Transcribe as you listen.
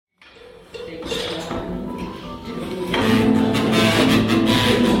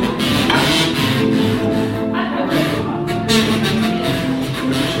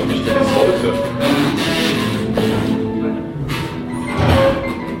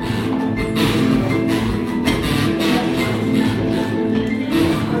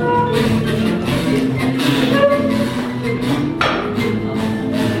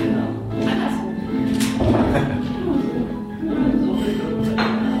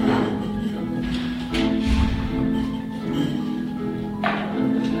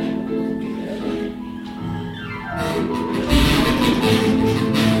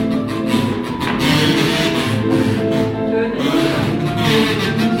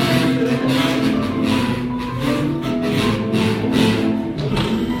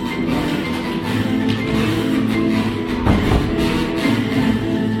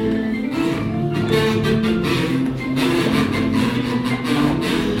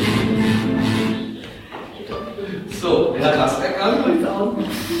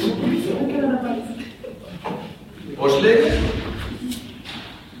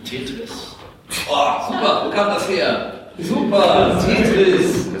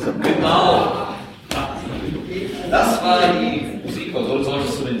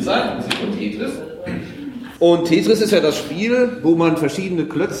drin sein. Und Tetris. Und Tetris ist ja das Spiel, wo man verschiedene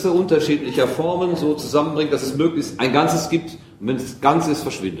Klötze unterschiedlicher Formen so zusammenbringt, dass es möglichst ein Ganzes gibt. Und wenn es ganz ist,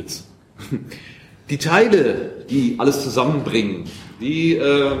 verschwindet es. Die Teile, die alles zusammenbringen, die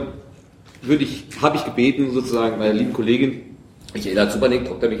habe ich gebeten, sozusagen meine liebe Kollegin Michaela,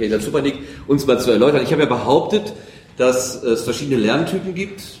 Dr. Michaela ZUPANIC, uns mal zu erläutern. Ich habe ja behauptet, dass es verschiedene Lerntypen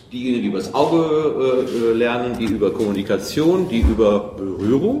gibt, diejenigen, die über das Auge lernen, die über Kommunikation, die über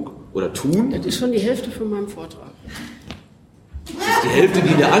Berührung oder Tun. Das ist schon die Hälfte von meinem Vortrag. Das ist die Hälfte,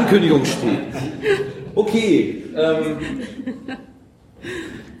 die in der Ankündigung steht. Okay.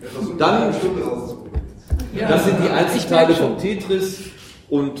 Dann, das sind die Einzelteile vom Tetris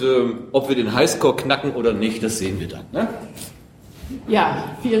und ob wir den Highscore knacken oder nicht, das sehen wir dann. Ne?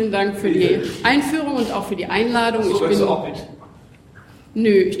 Ja, vielen Dank für die Einführung und auch für die Einladung. Nö,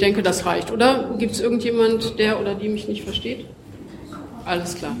 ich denke, das reicht. Oder gibt es irgendjemand, der oder die mich nicht versteht?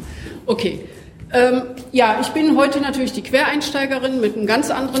 Alles klar. Okay. Ich bin heute natürlich die Quereinsteigerin mit einem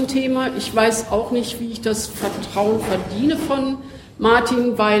ganz anderen Thema. Ich weiß auch nicht, wie ich das Vertrauen verdiene von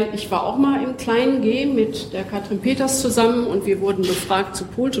Martin, weil ich war auch mal im kleinen G mit der Katrin Peters zusammen und wir wurden befragt zu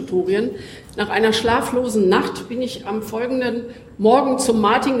Poltutorien. Nach einer schlaflosen Nacht bin ich am folgenden Morgen zum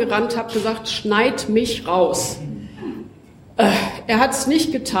Martin gerannt, habe gesagt, schneid mich raus. Er hat es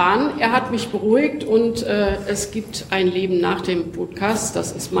nicht getan, er hat mich beruhigt und es gibt ein Leben nach dem Podcast,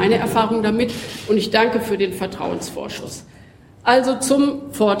 das ist meine Erfahrung damit und ich danke für den Vertrauensvorschuss. Also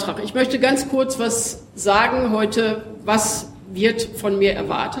zum Vortrag. Ich möchte ganz kurz was sagen heute, was wird von mir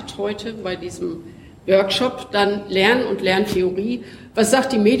erwartet heute bei diesem Workshop, dann Lernen und Lerntheorie. Was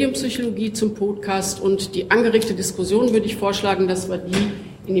sagt die Medienpsychologie zum Podcast und die angeregte Diskussion würde ich vorschlagen, dass wir die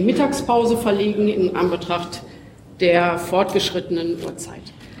in die Mittagspause verlegen in Anbetracht der fortgeschrittenen Uhrzeit.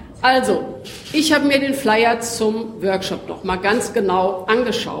 Also, ich habe mir den Flyer zum Workshop noch mal ganz genau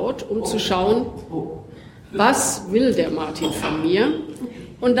angeschaut, um zu schauen, was will der Martin von mir?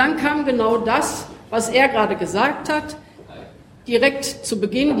 Und dann kam genau das, was er gerade gesagt hat. Direkt zu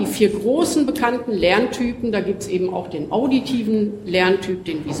Beginn die 4 großen bekannten Lerntypen. Da gibt es eben auch den auditiven Lerntyp,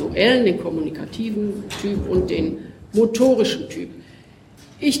 den visuellen, den kommunikativen Typ und den motorischen Typ.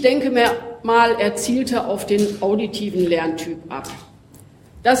 Ich denke mir mal, er zielte auf den auditiven Lerntyp ab.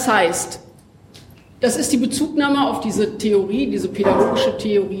 Das heißt, das ist die Bezugnahme auf diese Theorie, diese pädagogische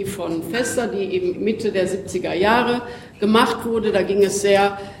Theorie von Vester, die eben Mitte der 70er Jahre gemacht wurde. Da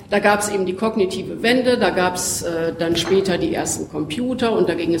gab es eben die kognitive Wende, da gab es dann später die ersten Computer und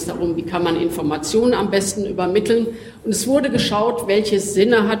da ging es darum, wie kann man Informationen am besten übermitteln. Und es wurde geschaut, welche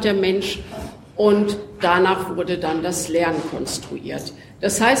Sinne hat der Mensch und danach wurde dann das Lernen konstruiert.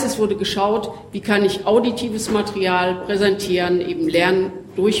 Das heißt, es wurde geschaut, wie kann ich auditives Material präsentieren, eben Lernen,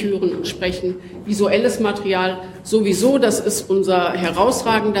 durchhören und sprechen, visuelles Material sowieso, das ist unser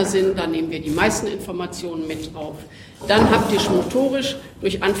herausragender Sinn, da nehmen wir die meisten Informationen mit auf. Dann haptisch-motorisch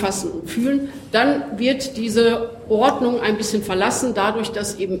durch Anfassen und Fühlen. Dann wird diese Ordnung ein bisschen verlassen, dadurch,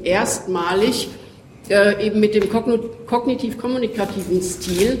 dass eben erstmalig eben mit dem kognitiv-kommunikativen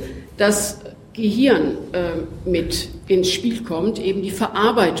Stil das Gehirn mit ins Spiel kommt, eben die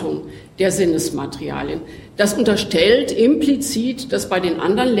Verarbeitung der Sinnesmaterialien. Das unterstellt implizit, dass bei den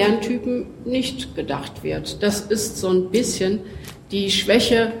anderen Lerntypen nicht gedacht wird. Das ist so ein bisschen die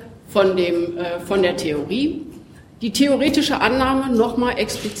Schwäche von der Theorie. Die theoretische Annahme, nochmal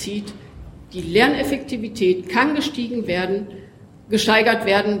explizit, die Lerneffektivität kann gesteigert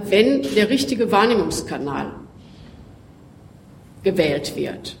werden, wenn der richtige Wahrnehmungskanal gewählt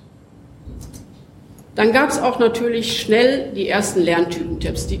wird. Dann gab es auch natürlich schnell die ersten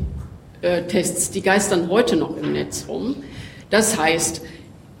Lerntypentests, die geistern heute noch im Netz rum. Das heißt,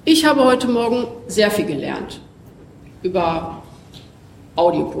 ich habe heute Morgen sehr viel gelernt über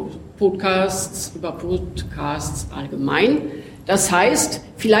Audio-Podcasts, über Podcasts allgemein. Das heißt,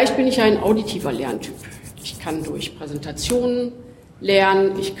 vielleicht bin ich ein auditiver Lerntyp. Ich kann durch Präsentationen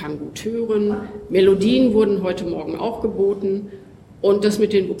lernen, ich kann gut hören. Melodien wurden heute Morgen auch geboten. Und das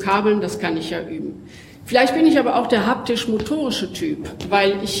mit den Vokabeln, das kann ich ja üben. Vielleicht bin ich aber auch der haptisch-motorische Typ,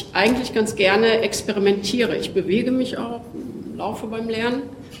 weil ich eigentlich ganz gerne experimentiere. Ich bewege mich auch, laufe beim Lernen.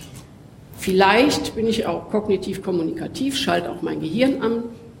 Vielleicht bin ich auch kognitiv-kommunikativ, schalte auch mein Gehirn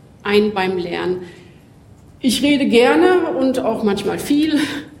ein beim Lernen. Ich rede gerne und auch manchmal viel.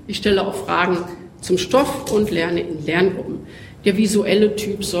 Ich stelle auch Fragen zum Stoff und lerne in Lerngruppen. Der visuelle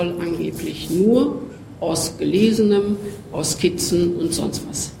Typ soll angeblich nur aus Gelesenem, aus Skizzen und sonst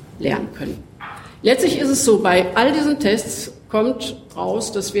was lernen können. Letztlich ist es so, bei all diesen Tests kommt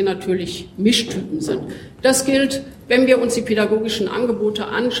raus, dass wir natürlich Mischtypen sind. Das gilt, wenn wir uns die pädagogischen Angebote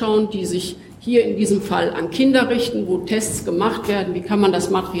anschauen, die sich hier in diesem Fall an Kinder richten, wo Tests gemacht werden. Wie kann man das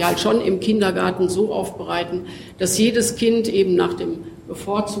Material schon im Kindergarten so aufbereiten, dass jedes Kind eben nach dem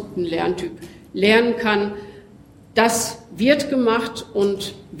bevorzugten Lerntyp lernen kann. Das wird gemacht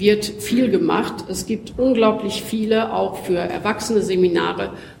und wird viel gemacht. Es gibt unglaublich viele, auch für erwachsene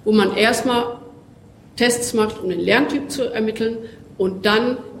Seminare, wo man erstmal Tests macht, um den Lerntyp zu ermitteln und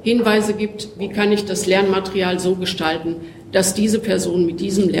dann Hinweise gibt, wie kann ich das Lernmaterial so gestalten, dass diese Person mit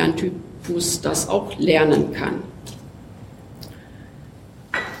diesem Lerntypus das auch lernen kann.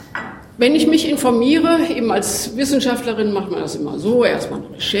 Wenn ich mich informiere, eben als Wissenschaftlerin macht man das immer so, erstmal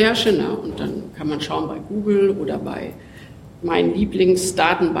eine Recherche, ne, und dann kann man schauen bei Google oder bei meinen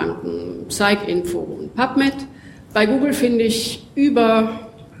Lieblingsdatenbanken PsycInfo und PubMed. Bei Google finde ich über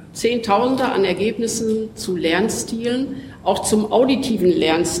Zehntausende an Ergebnissen zu Lernstilen. Auch zum auditiven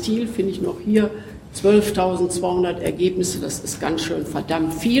Lernstil finde ich noch hier 12.200 Ergebnisse. Das ist ganz schön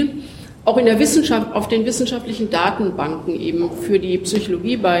verdammt viel. Auch in der Wissenschaft, auf den wissenschaftlichen Datenbanken eben für die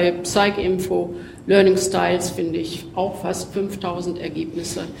Psychologie bei PsycInfo, Learning Styles finde ich auch fast 5.000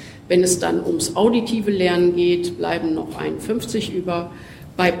 Ergebnisse. Wenn es dann ums auditive Lernen geht, bleiben noch 51 über.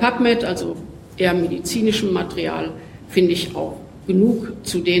 Bei PubMed, also eher medizinischem Material, finde ich auch genug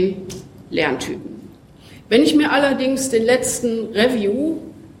zu den Lerntypen. Wenn ich mir allerdings den letzten Review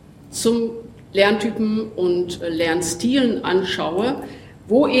zum Lerntypen und Lernstilen anschaue,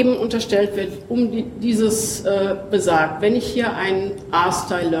 wo eben unterstellt wird, dieses besagt, wenn ich hier einen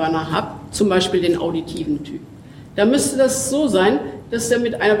R-Style-Learner habe, zum Beispiel den auditiven Typ, dann müsste das so sein, dass er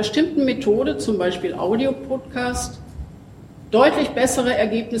mit einer bestimmten Methode, zum Beispiel Audio-Podcast, deutlich bessere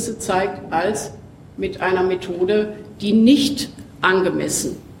Ergebnisse zeigt als mit einer Methode, die nicht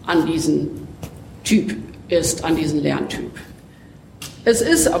angemessen an diesen Typ ist, an diesen Lerntyp. Es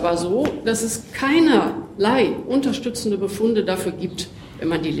ist aber so, dass es keinerlei unterstützende Befunde dafür gibt, wenn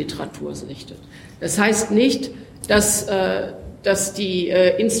man die Literatur sichtet. Das heißt nicht, dass die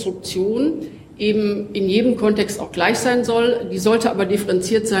Instruktion eben in jedem Kontext auch gleich sein soll. Die sollte aber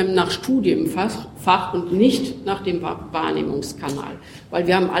differenziert sein nach Studienfach und nicht nach dem Wahrnehmungskanal. Weil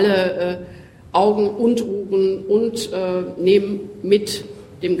wir haben alle Augen und Ohren und nehmen mit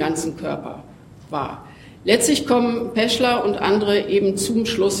dem ganzen Körper wahr. Letztlich kommen Peschler und andere eben zum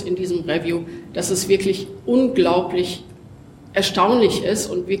Schluss in diesem Review, dass es wirklich unglaublich erstaunlich ist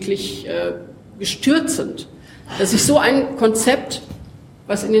und wirklich bestürzend, dass sich so ein Konzept,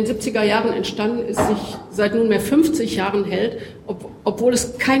 was in den 70er Jahren entstanden ist, sich seit nunmehr 50 Jahren hält, obwohl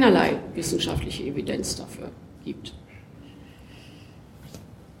es keinerlei wissenschaftliche Evidenz dafür gibt.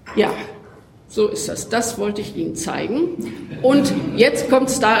 Ja, so ist das. Das wollte ich Ihnen zeigen. Und jetzt kommt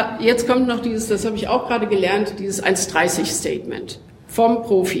noch dieses, das habe ich auch gerade gelernt, dieses 1,30-Statement vom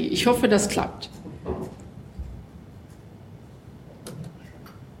Profi. Ich hoffe, das klappt.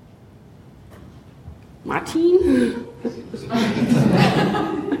 Martin?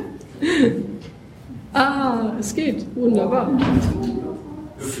 Es geht. Wunderbar.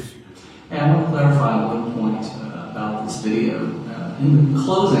 Hey, I want to clarify one point about this video. In the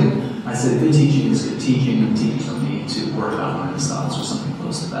closing, I said good teaching is good teaching, and teachers don't need to work out learning styles or something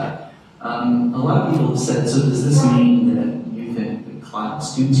close to that. A lot of people have said, so does this mean that you think that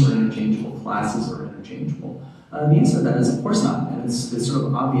students are interchangeable, classes are interchangeable? The answer to that is, of course not. And it's sort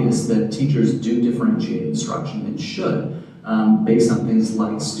of obvious that teachers do differentiate instruction and should, based on things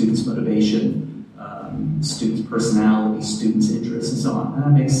like students' motivation, students' personality, students' interests, and so on. And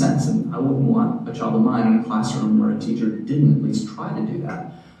that makes sense. And I wouldn't want a child of mine in a classroom where a teacher didn't at least try to do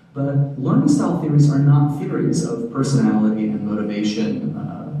that. But learning style theories are not theories of personality and motivation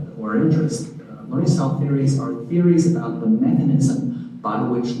or interest. Learning style theories are theories about the mechanism by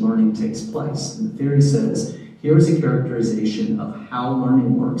which learning takes place. And the theory says, here is a characterization of how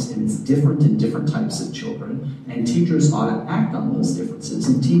learning works, and it's different in different types of children, and teachers ought to act on those differences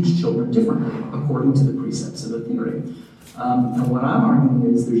and teach children differently according to the precepts of the theory. And what I'm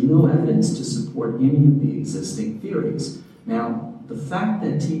arguing is there's no evidence to support any of the existing theories. Now, the fact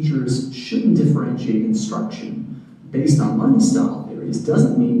that teachers shouldn't differentiate instruction based on learning style theories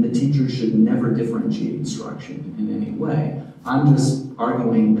doesn't mean that teachers should never differentiate instruction in any way. I'm just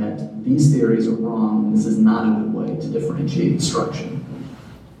arguing that these theories are wrong, and this is not a good way to differentiate instruction.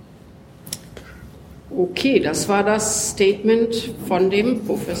 Okay, das war das Statement von dem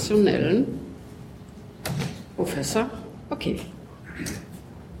professionellen Professor. Okay.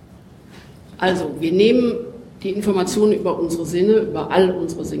 Also, wir nehmen die Informationen über unsere Sinne, über all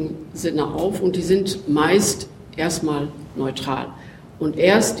unsere Sinne auf, und die sind meist erstmal neutral. Und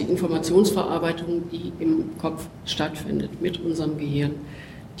erst die Informationsverarbeitung, die im Kopf stattfindet mit unserem Gehirn,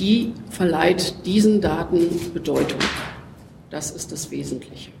 die verleiht diesen Daten Bedeutung. Das ist das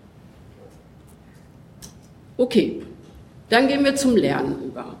Wesentliche. Okay, dann gehen wir zum Lernen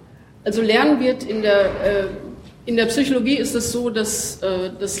über. Also Lernen wird in der Psychologie ist es so, dass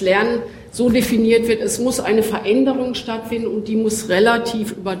das Lernen so definiert wird, es muss eine Veränderung stattfinden und die muss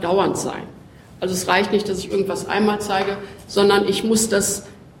relativ überdauernd sein. Also es reicht nicht, dass ich irgendwas einmal zeige, sondern ich muss das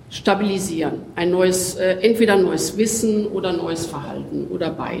stabilisieren. Entweder ein neues Wissen oder neues Verhalten oder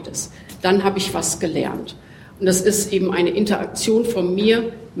beides. Dann habe ich was gelernt. Und das ist eben eine Interaktion von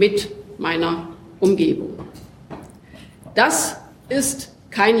mir mit meiner Umgebung. Das ist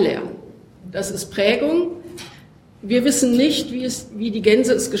kein Lernen. Das ist Prägung. Wir wissen nicht, wie die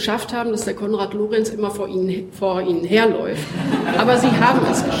Gänse es geschafft haben, dass der Konrad Lorenz immer vor ihnen herläuft. Aber sie haben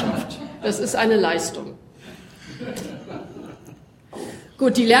es geschafft. Das ist eine Leistung.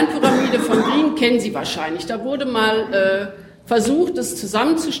 Gut, die Lernpyramide von Green kennen Sie wahrscheinlich. Da wurde mal versucht, es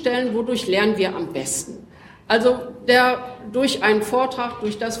zusammenzustellen, wodurch lernen wir am besten. Also durch einen Vortrag,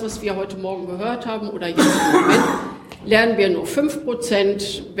 durch das, was wir heute Morgen gehört haben oder jetzt im Moment, lernen wir nur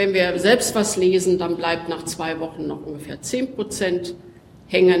 5%. Wenn wir selbst was lesen, dann bleibt nach 2 Wochen noch ungefähr 10%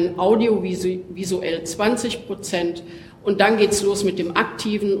 hängen, audiovisuell 20%. Und dann geht's los mit dem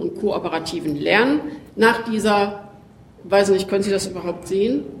aktiven und kooperativen Lernen. Nach dieser, weiß nicht, können Sie das überhaupt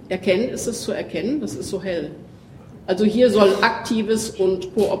sehen? Erkennen, ist es zu erkennen? Das ist so hell. Also hier soll aktives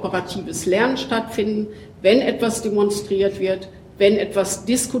und kooperatives Lernen stattfinden, wenn etwas demonstriert wird, wenn etwas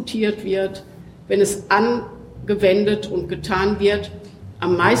diskutiert wird, wenn es angewendet und getan wird.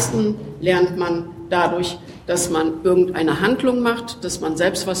 Am meisten lernt man dadurch, dass man irgendeine Handlung macht, dass man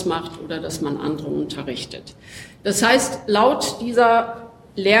selbst was macht oder dass man andere unterrichtet. Das heißt, laut dieser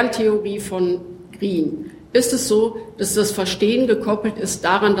Lerntheorie von Green ist es so, dass das Verstehen gekoppelt ist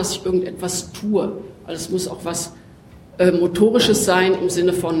daran, dass ich irgendetwas tue. Also es muss auch was Motorisches sein im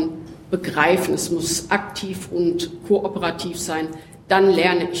Sinne von begreifen. Es muss aktiv und kooperativ sein. Dann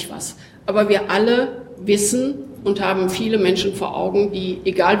lerne ich was. Aber wir alle wissen und haben viele Menschen vor Augen, die,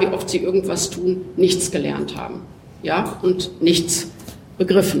 egal wie oft sie irgendwas tun, nichts gelernt haben, ja, und nichts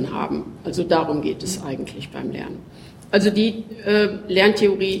begriffen haben. Also darum geht es eigentlich beim Lernen. Also die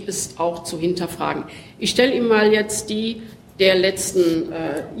Lerntheorie ist auch zu hinterfragen. Ich stelle Ihnen mal jetzt die der letzten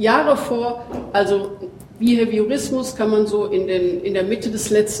Jahre vor. Also Behaviorismus kann man so in der Mitte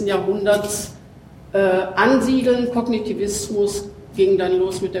des letzten Jahrhunderts ansiedeln. Kognitivismus ging dann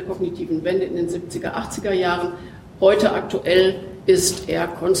los mit der kognitiven Wende in den 70er, 80er Jahren. Heute aktuell ist eher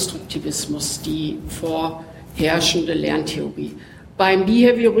Konstruktivismus die vorherrschende Lerntheorie. Beim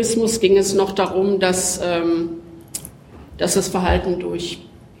Behaviorismus ging es noch darum, dass das Verhalten durch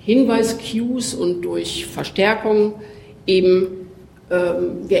Hinweis-Cues und durch Verstärkung eben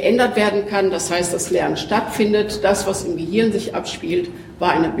geändert werden kann. Das heißt, das Lernen stattfindet. Das, was im Gehirn sich abspielt,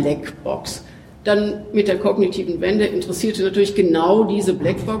 war eine Blackbox. Dann mit der kognitiven Wende interessierte natürlich genau diese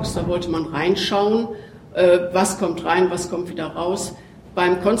Blackbox. Da wollte man reinschauen, was kommt rein, was kommt wieder raus.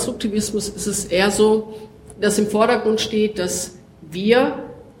 Beim Konstruktivismus ist es eher so, dass im Vordergrund steht, dass wir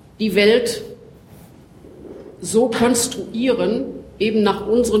die Welt so konstruieren, eben nach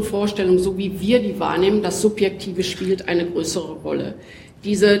unseren Vorstellungen, so wie wir die wahrnehmen, das Subjektive spielt eine größere Rolle.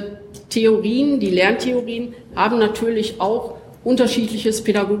 Diese Theorien, die Lerntheorien, haben natürlich auch unterschiedliches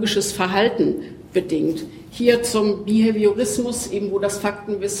pädagogisches Verhalten bedingt. Hier zum Behaviorismus, eben wo das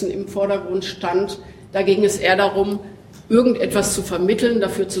Faktenwissen im Vordergrund stand, da ging es eher darum, irgendetwas zu vermitteln,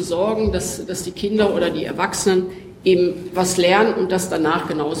 dafür zu sorgen, dass die Kinder oder die Erwachsenen eben was lernen und das danach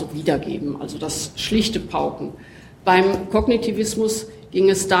genauso wiedergeben, also das schlichte Pauken. Beim Kognitivismus ging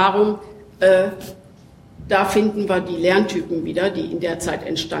es darum, da finden wir die Lerntypen wieder, die in der Zeit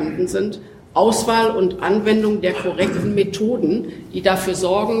entstanden sind, Auswahl und Anwendung der korrekten Methoden, die dafür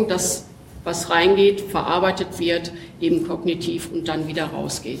sorgen, dass was reingeht, verarbeitet wird, eben kognitiv und dann wieder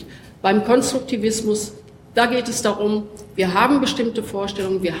rausgeht. Beim Konstruktivismus, da geht es darum, wir haben bestimmte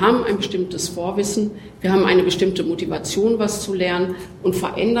Vorstellungen, wir haben ein bestimmtes Vorwissen, wir haben eine bestimmte Motivation, was zu lernen und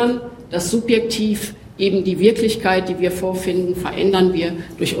verändern das subjektiv, eben die Wirklichkeit, die wir vorfinden, verändern wir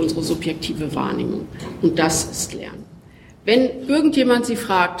durch unsere subjektive Wahrnehmung. Und das ist Lernen. Wenn irgendjemand Sie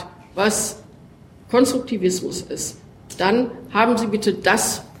fragt, was Konstruktivismus ist, dann haben Sie bitte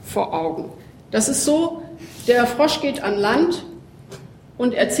das vor Augen. Das ist so, der Frosch geht an Land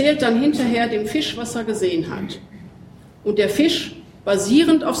und erzählt dann hinterher dem Fisch, was er gesehen hat. Und der Fisch,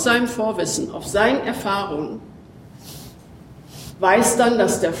 basierend auf seinem Vorwissen, auf seinen Erfahrungen, weiß dann,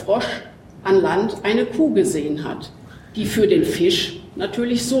 dass der Frosch an Land eine Kuh gesehen hat, die für den Fisch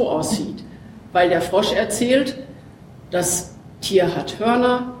natürlich so aussieht. Weil der Frosch erzählt, das Tier hat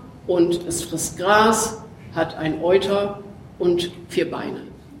Hörner und es frisst Gras, hat ein Euter und 4 Beine.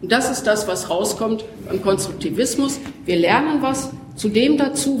 Und das ist das, was rauskommt beim Konstruktivismus. Wir lernen was zu dem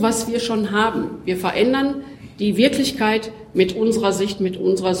dazu, was wir schon haben. Wir verändern Die Wirklichkeit mit unserer Sicht, mit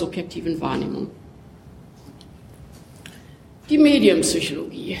unserer subjektiven Wahrnehmung. Die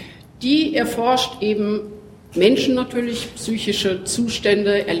Medienpsychologie, die erforscht eben Menschen natürlich, psychische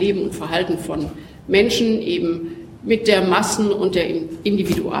Zustände, Erleben und Verhalten von Menschen eben mit der Massen- und der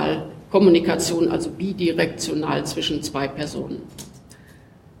Individualkommunikation, also bidirektional zwischen zwei Personen.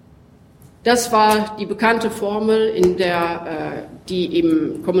 Das war die bekannte Formel, die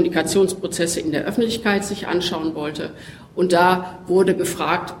eben Kommunikationsprozesse in der Öffentlichkeit sich anschauen wollte. Und da wurde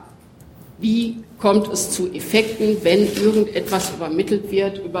gefragt, wie kommt es zu Effekten, wenn irgendetwas übermittelt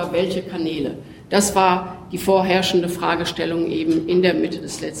wird, über welche Kanäle? Das war die vorherrschende Fragestellung eben in der Mitte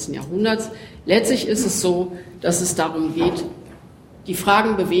des letzten Jahrhunderts. Letztlich ist es so, dass es darum geht, die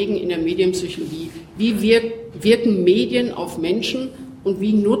Fragen bewegen in der Medienpsychologie. Wie wirken Medien auf Menschen und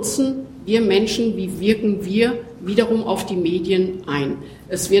wie nutzen wir Menschen, wie wirken wir wiederum auf die Medien ein?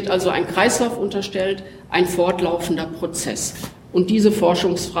 Es wird also ein Kreislauf unterstellt, ein fortlaufender Prozess. Und diese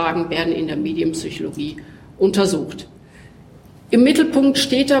Forschungsfragen werden in der Medienpsychologie untersucht. Im Mittelpunkt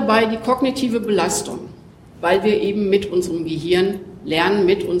steht dabei die kognitive Belastung, weil wir eben mit unserem Gehirn lernen,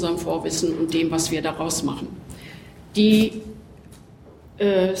 mit unserem Vorwissen und dem, was wir daraus machen. Die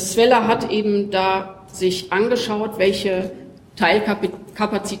Sveller hat eben da sich angeschaut, welche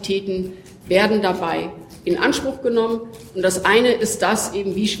Teilkapazitäten werden dabei in Anspruch genommen. Und das eine ist das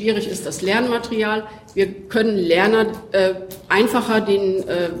eben, wie schwierig ist das Lernmaterial. Wir können Lerner einfacher den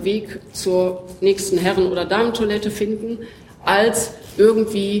Weg zur nächsten Herren- oder Damentoilette finden, als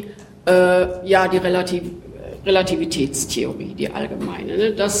irgendwie die Relativitätstheorie, die allgemeine.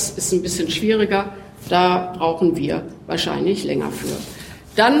 Ne? Das ist ein bisschen schwieriger, da brauchen wir wahrscheinlich länger für.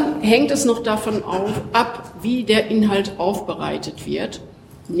 Dann hängt es noch davon ab, wie der Inhalt aufbereitet wird.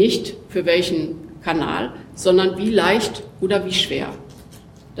 Nicht für welchen Kanal, sondern wie leicht oder wie schwer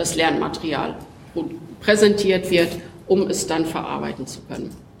das Lernmaterial präsentiert wird, um es dann verarbeiten zu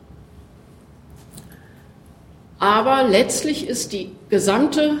können. Aber letztlich ist die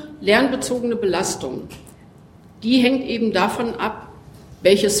gesamte lernbezogene Belastung, die hängt eben davon ab,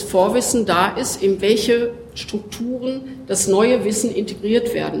 welches Vorwissen da ist, in welche Strukturen das neue Wissen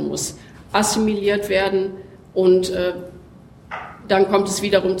integriert werden muss, assimiliert werden und dann kommt es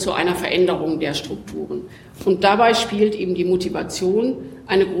wiederum zu einer Veränderung der Strukturen. Und dabei spielt eben die Motivation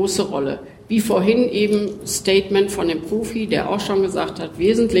eine große Rolle. Wie vorhin eben Statement von dem Profi, der auch schon gesagt hat,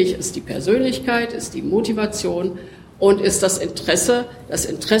 wesentlich ist die Persönlichkeit, ist die Motivation und ist das Interesse. Das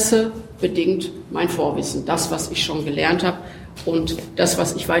Interesse bedingt mein Vorwissen, das, was ich schon gelernt habe und das,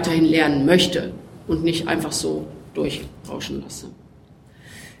 was ich weiterhin lernen möchte und nicht einfach so durchrauschen lasse.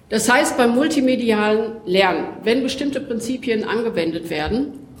 Das heißt, beim multimedialen Lernen, wenn bestimmte Prinzipien angewendet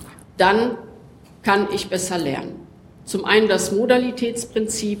werden, dann kann ich besser lernen. Zum einen das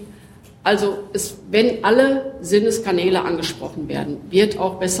Modalitätsprinzip, also wenn alle Sinneskanäle angesprochen werden, wird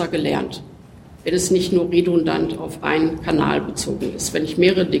auch besser gelernt, wenn es nicht nur redundant auf einen Kanal bezogen ist. Wenn ich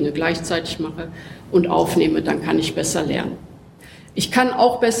mehrere Dinge gleichzeitig mache und aufnehme, dann kann ich besser lernen. Ich kann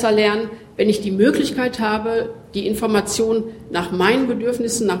auch besser lernen, wenn ich die Möglichkeit habe, die Information nach meinen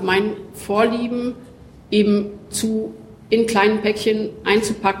Bedürfnissen, nach meinen Vorlieben eben in kleinen Päckchen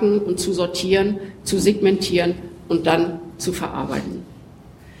einzupacken und zu sortieren, zu segmentieren und dann zu verarbeiten.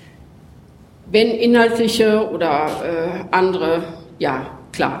 Wenn inhaltliche oder andere, ja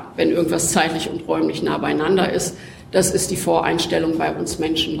klar, wenn irgendwas zeitlich und räumlich nah beieinander ist, das ist die Voreinstellung bei uns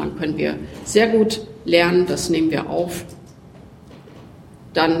Menschen, dann können wir sehr gut lernen, das nehmen wir auf.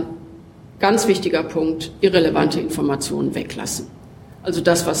 Dann ganz wichtiger Punkt, irrelevante Informationen weglassen. Also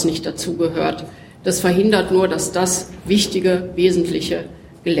das, was nicht dazugehört, das verhindert nur, dass das Wichtige, Wesentliche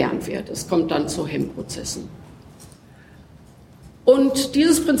gelernt wird. Es kommt dann zu Hemmprozessen. Und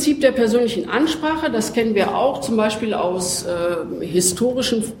dieses Prinzip der persönlichen Ansprache, das kennen wir auch zum Beispiel aus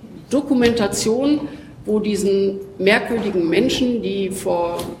historischen Dokumentationen, wo diesen merkwürdigen Menschen, die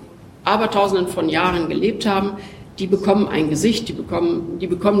vor Abertausenden von Jahren gelebt haben, die bekommen ein Gesicht, die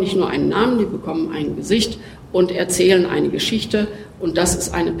bekommen nicht nur einen Namen, die bekommen ein Gesicht und erzählen eine Geschichte. Und das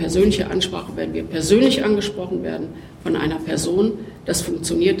ist eine persönliche Ansprache. Wenn wir persönlich angesprochen werden von einer Person, das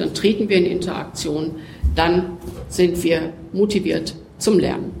funktioniert, dann treten wir in Interaktion, dann sind wir motiviert zum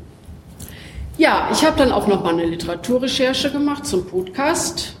Lernen. Ja, ich habe dann auch noch mal eine Literaturrecherche gemacht zum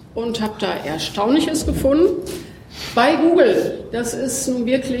Podcast und habe da Erstaunliches gefunden. Bei Google, das ist nun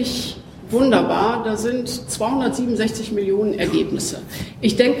wirklich wunderbar, da sind 267 Millionen Ergebnisse.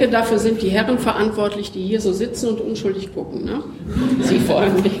 Ich denke, dafür sind die Herren verantwortlich, die hier so sitzen und unschuldig gucken. Ne? Sie vor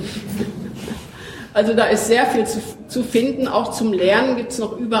allem nicht. Also da ist sehr viel zu finden. Auch zum Lernen gibt es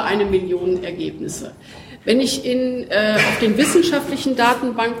noch über 1 Million Ergebnisse. Wenn ich auf den wissenschaftlichen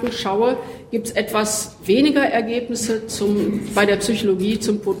Datenbanken schaue, gibt es etwas weniger Ergebnisse bei der Psychologie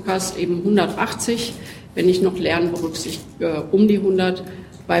zum Podcast, eben 180. Wenn ich noch Lernen berücksichtige, um die 100.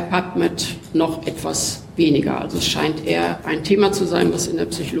 Bei PubMed noch etwas weniger. Also es scheint eher ein Thema zu sein, was in der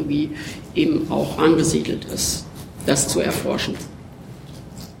Psychologie eben auch angesiedelt ist, das zu erforschen.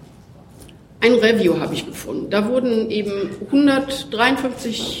 Ein Review habe ich gefunden. Da wurden eben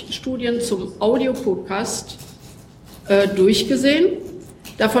 153 Studien zum Audio-Podcast durchgesehen.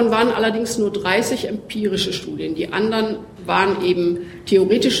 Davon waren allerdings nur 30 empirische Studien. Die anderen waren eben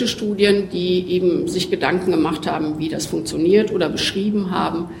theoretische Studien, die eben sich Gedanken gemacht haben, wie das funktioniert oder beschrieben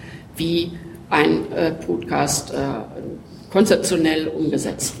haben, wie ein Podcast konzeptionell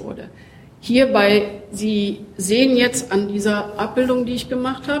umgesetzt wurde. Hierbei, Sie sehen jetzt an dieser Abbildung, die ich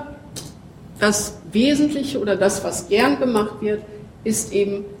gemacht habe, das Wesentliche oder das, was gern gemacht wird, ist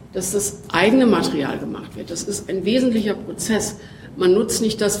eben, dass das eigene Material gemacht wird. Das ist ein wesentlicher Prozess. Man nutzt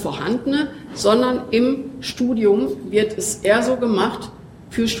nicht das Vorhandene, sondern im Studium wird es eher so gemacht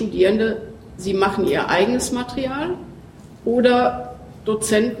für Studierende, sie machen ihr eigenes Material oder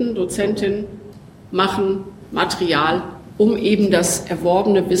Dozenten, Dozentinnen machen Material, um eben das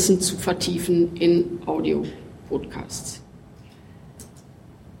erworbene Wissen zu vertiefen in Audio-Podcasts.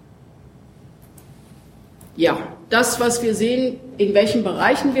 Ja, das, was wir sehen, in welchen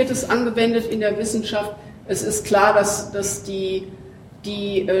Bereichen wird es angewendet in der Wissenschaft. Es ist klar, dass die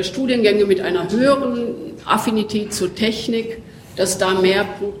Studiengänge mit einer höheren Affinität zur Technik, dass da mehr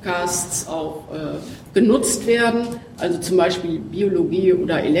Podcasts auch genutzt werden. Also zum Beispiel Biologie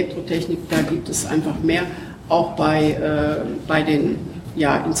oder Elektrotechnik, da gibt es einfach mehr, auch bei den,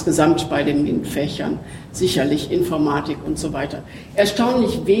 ja, insgesamt bei den MINT-Fächern, sicherlich Informatik und so weiter.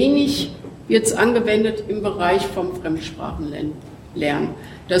 Erstaunlich wenig wird es angewendet im Bereich vom Fremdsprachenlernen.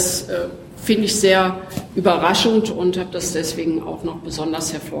 Das finde ich sehr überraschend und habe das deswegen auch noch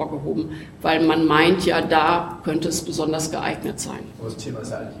besonders hervorgehoben, weil man meint, ja, da könnte es besonders geeignet sein. Aber das Thema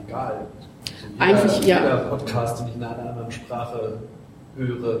ist ja eigentlich egal. Eigentlich, ja. Jeder Podcast, den ich in einer anderen Sprache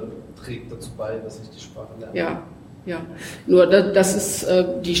höre, trägt dazu bei, dass ich die Sprache lerne. Ja, ja. Nur das ist,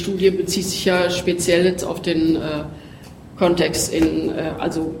 die Studie bezieht sich ja speziell jetzt auf den Kontext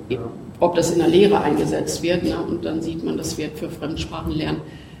ob das in der Lehre eingesetzt wird, ne? Und dann sieht man, das wird für Fremdsprachenlernen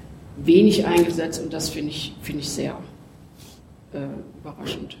wenig eingesetzt und das finde ich sehr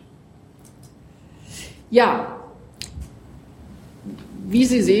überraschend. Ja, wie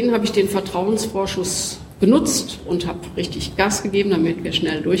Sie sehen, habe ich den Vertrauensvorschuss genutzt und habe richtig Gas gegeben, damit wir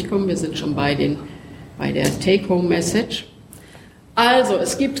schnell durchkommen. Wir sind schon bei der Take-Home-Message. Also,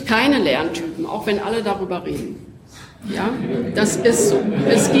 es gibt keine Lerntypen, auch wenn alle darüber reden. Ja, das ist so.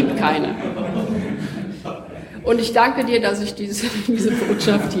 Es gibt keine. Und ich danke dir, dass ich diese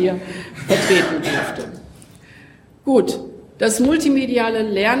Botschaft hier vertreten durfte. Gut, das multimediale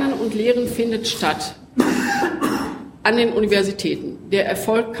Lernen und Lehren findet statt an den Universitäten. Der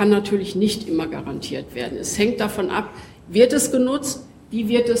Erfolg kann natürlich nicht immer garantiert werden. Es hängt davon ab, wird es genutzt, wie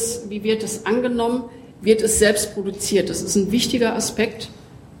wird es angenommen, wird es selbst produziert. Das ist ein wichtiger Aspekt.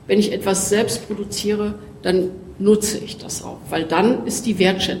 Wenn ich etwas selbst produziere, dann nutze ich das auch, weil dann ist die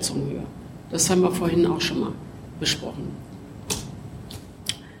Wertschätzung höher. Das haben wir vorhin auch schon mal besprochen.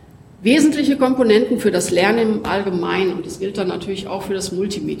 Wesentliche Komponenten für das Lernen im Allgemeinen, und das gilt dann natürlich auch für das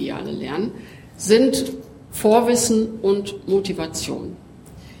multimediale Lernen, sind Vorwissen und Motivation.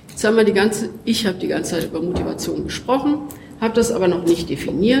 Jetzt haben ich habe die ganze Zeit über Motivation gesprochen, habe das aber noch nicht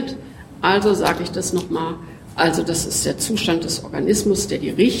definiert, also sage ich das nochmal. Also das ist der Zustand des Organismus, der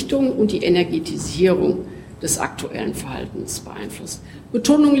die Richtung und die Energetisierung des aktuellen Verhaltens beeinflusst.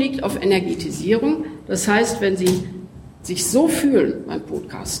 Betonung liegt auf Energetisierung, das heißt, wenn Sie sich so fühlen beim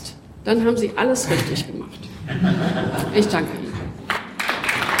Podcast, dann haben Sie alles richtig gemacht. Ich danke Ihnen.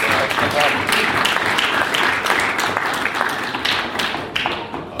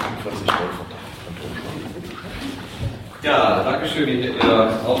 Ja, danke schön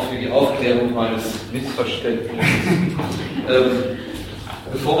auch für die Aufklärung meines Missverständnisses.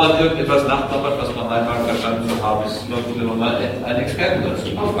 Bevor man irgendetwas nachplappert, was man einmal verstanden zu haben, ist es immer gut, wenn man mal einen Experten dazu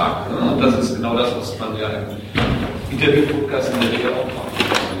fragt. Ne? Und das ist genau das, was man ja im Interview-Podcast in der Regel auch macht,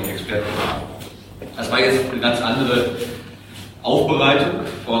 dass man die Experten fragt. Das war jetzt eine ganz andere Aufbereitung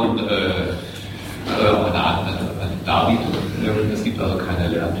von einer Darbietung. Es gibt also keine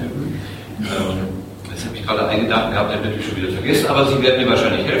Lerntypen. Das habe ich gerade einen Gedanken gehabt, den habe ich natürlich schon wieder vergessen, aber Sie werden mir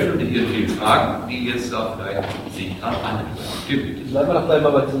wahrscheinlich helfen mit Ihren vielen Fragen, die jetzt auch vielleicht sich daran anhören. Bleiben wir doch gleich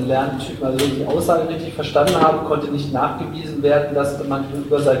mal bei diesen Lerntypen. Also wenn ich die Aussage richtig verstanden habe, konnte nicht nachgewiesen werden, dass man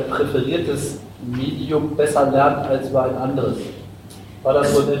über sein präferiertes Medium besser lernt als über ein anderes. War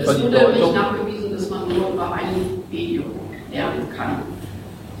das so etwa die Deutung? Es wurde nicht nachgewiesen, dass man nur über ein Medium lernen kann.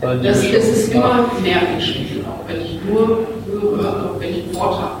 Das ist immer mehrgeschrieben, auch wenn ich nur höre, auch wenn ich einen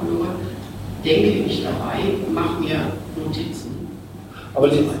Vortrag höre, denke ich dabei, mache mir Notizen. Aber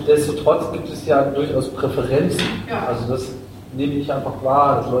nichtsdestotrotz gibt es ja durchaus Präferenzen. Ja. Also das nehme ich einfach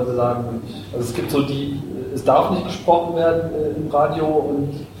wahr, dass Leute sagen, also es gibt so es darf nicht gesprochen werden im Radio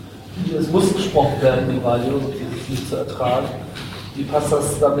und es muss gesprochen werden im Radio, sonst ist es nicht zu ertragen. Wie passt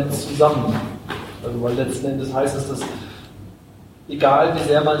das damit zusammen? Also weil letzten Endes heißt es, dass egal wie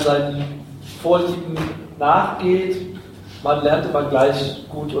sehr man seinen Vorlieben nachgeht, man lernt immer gleich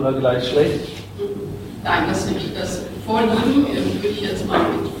gut oder gleich schlecht. Nein, das nicht. Das Vorlieben würde ich jetzt mal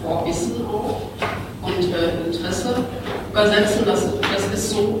mit Vorwissen auch und Interesse übersetzen. Das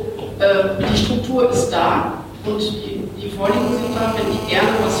ist so, die Struktur ist da und die Vorlieben sind da. Wenn ich gerne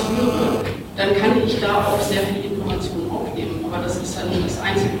was höre, dann kann ich da auch sehr viel Informationen aufnehmen. Aber das ist ja nicht das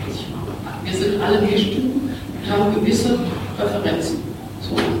Einzige, was ich mache. Wir sind alle Menschen und haben gewisse Präferenzen.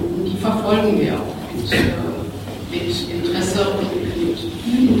 So, und die verfolgen wir auch mit Interesse und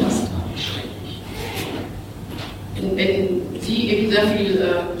üben das da ständig. Wenn Sie eben sehr viel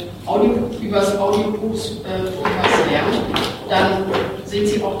übers Audiobooks lernen, dann sind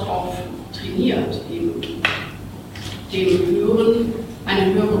Sie auch darauf trainiert, eben dem Hören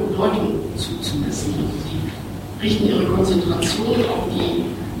eine höhere Bedeutung zuzumessen. Sie richten Ihre Konzentration auf die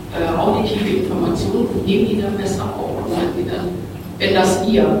auditive Information und nehmen die dann besser auf. Wenn das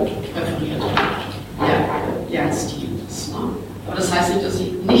Ihr präferierter Lernstil ist. Ne? Aber das heißt nicht, dass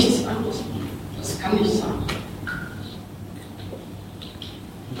Sie nichts anderes machen. Das kann nicht sein.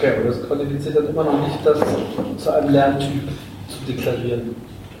 Okay, aber das qualifiziert dann immer noch nicht, das zu einem Lerntyp zu deklarieren.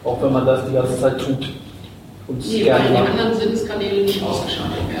 Auch wenn man das die ganze Zeit tut. Nee, weil die anderen Sinneskanäle nicht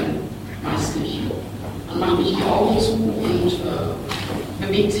ausgeschaltet werden. Meist nicht. Man macht nicht die Augen zu und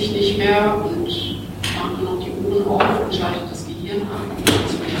bewegt sich nicht mehr und macht nur noch die Ohren auf und schaltet das Gehirn an. Und das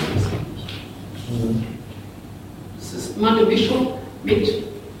nicht. Es ist immer eine Mischung mit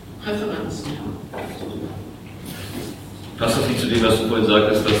Präferenzen. Ja. Passt das nicht zu dem, was du vorhin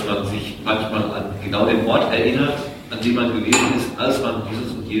sagtest, dass man sich manchmal an genau den Ort erinnert, an dem man gewesen ist, als man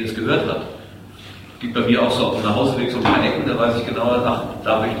dieses und jenes gehört hat? Es gibt bei mir auch so auf dem Nachhauseweg so ein paar Ecken, da weiß ich genau, ach,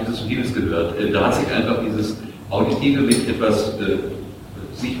 da habe ich dieses und jenes gehört. Da hat sich einfach dieses Auditive mit etwas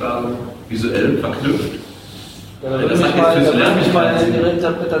Sichtbarem, Visuellem verknüpft. Ja, da würde mich mal Ihre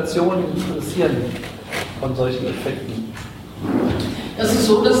Interpretation interessieren von solchen Effekten. Das ist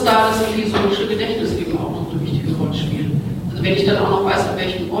so, dass da das episonische Gedächtnis eben auch noch eine wichtige Rolle spielt. Also wenn ich dann auch noch weiß, an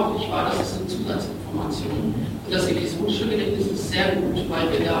welchem Ort ich war, das ist eine Zusatzinformation. Und das episonische Gedächtnis ist sehr gut, weil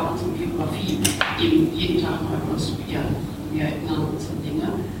wir da unsere Biografie eben jeden Tag neu konstruieren. Wir erinnern uns an Dinge.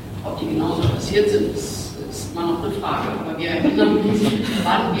 Ob die genauso passiert sind, ist immer noch eine Frage. Aber wir erinnern uns,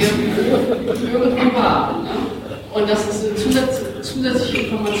 wann wir irgendwo waren. Ne? Und das ist eine zusätzliche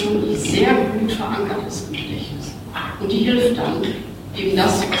Information, die sehr gut verankert ist im Gedächtnis. Und die hilft dann, eben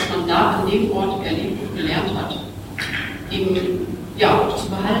das, was man da an dem Ort erlebt und gelernt hat, eben ja auch zu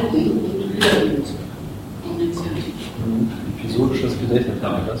behalten und wiedergeben zu kommunizieren. Episodisches Gedächtnis,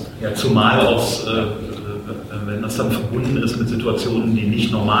 das? Ja, zumal auch, wenn das dann verbunden ist mit Situationen, die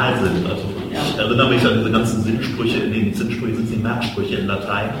nicht normal sind. Also ich erinnere mich an diese ganzen Sinnsprüche, die Sinnsprüche sind die Merksprüche in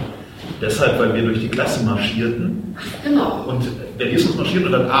Latein. Deshalb, weil wir durch die Klasse marschierten. Genau. Und der Jesus marschiert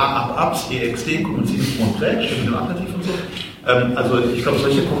und dann A, ab, abs, ext, kommunizieren, Frontpräg, steht mit dem Aktiv und so. Also ich glaube,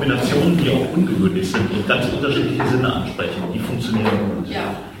 solche Kombinationen, die auch ungewöhnlich sind und ganz unterschiedliche Sinne ansprechen, die funktionieren gut.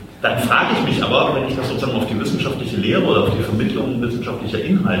 Ja. Dann frage ich mich aber, wenn ich das sozusagen auf die wissenschaftliche Lehre oder auf die Vermittlung wissenschaftlicher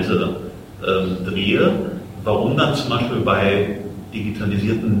Inhalte drehe, warum dann zum Beispiel bei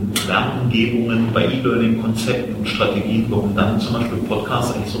digitalisierten Lernumgebungen, bei E-Learning-Konzepten und Strategien, warum dann zum Beispiel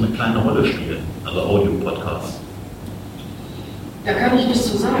Podcasts eigentlich so eine kleine Rolle spielen, also Audio-Podcasts. Da kann ich nichts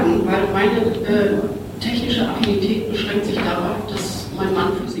zu sagen, weil meine technische Affinität beschränkt sich darauf, dass mein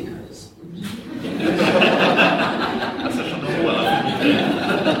Mann Physiker ist. Das ist ja schon eine hohe Affinität.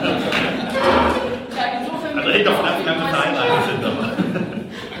 Ja, insofern also hängt davon ab, wie lange verheiratet sind, aber.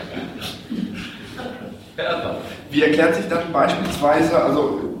 Wie erklärt sich dann beispielsweise,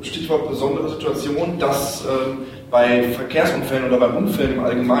 also Stichwort besondere Situation, dass bei Verkehrsunfällen oder bei Unfällen im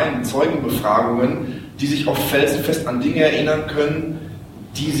Allgemeinen Zeugenbefragungen, die sich oft felsenfest an Dinge erinnern können,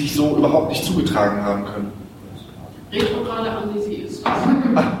 die sich so überhaupt nicht zugetragen haben können? retrograde Amnesie ist das.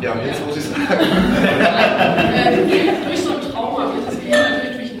 Ach, ja, jetzt muss ich sagen. Durch so ein Trauma wird das Gehirn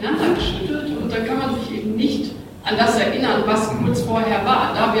natürlich durcheinander geschüttelt und dann kann man sich eben nicht an das erinnern, was kurz vorher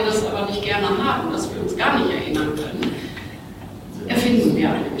war. Da wir das aber nicht gerne haben, dass wir uns gar nicht erinnern können, erfinden wir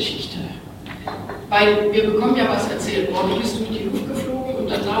eine Geschichte. Weil wir bekommen ja was erzählt, du bist durch die Luft geflogen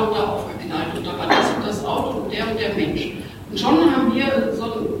und dann da und da aufgeknallt und da war das und der und der Mensch. Und schon haben wir so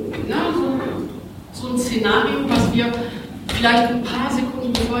ein Szenario, was wir vielleicht ein paar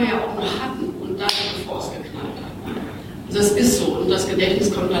Sekunden vorher auch noch hatten und dann, bevor es geknallt hat. Also das ist so. Und das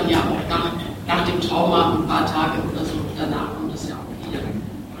Gedächtnis kommt dann ja auch nach dem Trauma ein paar Tage oder so. Danach kommt es ja auch wieder.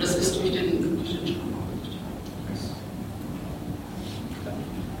 Und das ist durch den Trauma.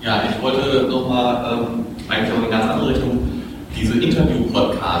 Ja, ich wollte nochmal eigentlich auch in eine ganz andere Richtung, diese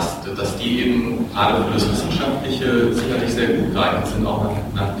Interview-Podcasts, dass die eben gerade für das Wissenschaftliche sicherlich sehr gut geeignet sind, auch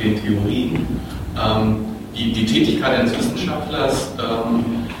nach den Theorien. Die Tätigkeit eines Wissenschaftlers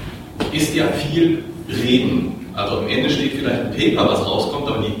ist ja viel Reden. Also am Ende steht vielleicht ein Paper, was rauskommt,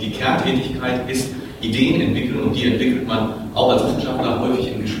 aber die Kerntätigkeit ist Ideen entwickeln und die entwickelt man auch als Wissenschaftler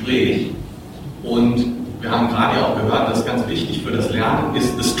häufig im Gespräch. Und wir haben gerade ja auch gehört, dass ganz wichtig für das Lernen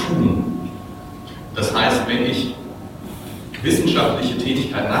ist das Tun. Das heißt, wenn ich wissenschaftliche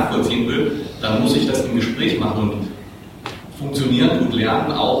Tätigkeit nachvollziehen will, dann muss ich das im Gespräch machen und funktionieren und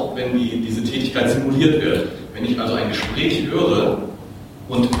lernen, auch wenn diese Tätigkeit simuliert wird. Wenn ich also ein Gespräch höre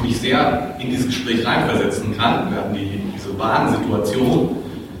und mich sehr in dieses Gespräch reinversetzen kann, wir hatten diese Warnsituation,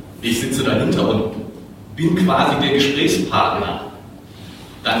 ich sitze dahinter und bin quasi der Gesprächspartner,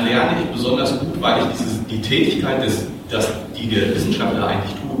 dann lerne ich besonders gut, weil ich die Tätigkeit, die der Wissenschaftler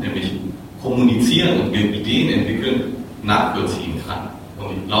eigentlich tut, nämlich kommunizieren und Ideen entwickeln, nachvollziehen kann.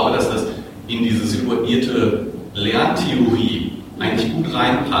 Und ich glaube, dass das in diese situierte Lerntheorie eigentlich gut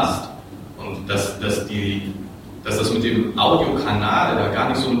reinpasst und dass das mit dem Audiokanal da gar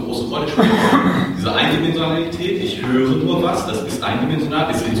nicht so eine große Rolle spielt. Diese Eindimensionalität, ich höre nur was, das ist eindimensional,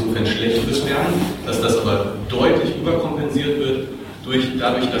 ist insofern schlecht fürs Lernen, dass das aber deutlich überkompensiert wird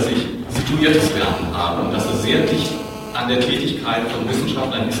dadurch, dass ich situiertes Lernen habe und dass es sehr dicht an der Tätigkeit von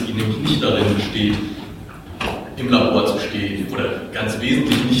Wissenschaftlern ist, die nämlich nicht darin besteht, im Labor zu stehen oder ganz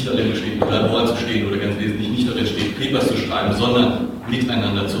wesentlich nicht darin besteht, im Labor zu stehen oder ganz wesentlich nicht darin steht, Papers zu schreiben, sondern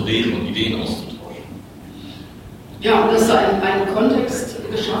miteinander zu reden und Ideen auszutauschen. Ja, und dass ein Kontext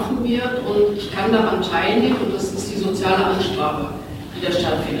geschaffen wird und ich kann daran teilnehmen und das ist die soziale Ansprache, die da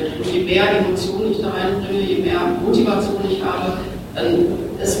stattfindet. Und je mehr Emotionen ich da reinbringe, je mehr Motivation ich habe,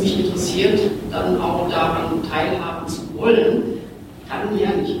 es mich interessiert, dann auch daran teilhaben zu wollen, dann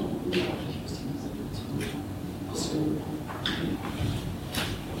lerne ich auch unglaublich aus dieser Situation.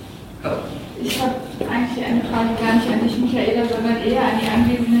 Ich habe eigentlich eine Frage gar nicht an dich, Michaela, sondern eher an die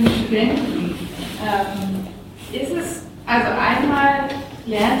anwesenden Studenten. Ist es, also einmal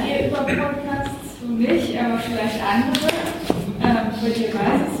lernt ihr über Podcasts, du nicht, aber vielleicht andere, bei dir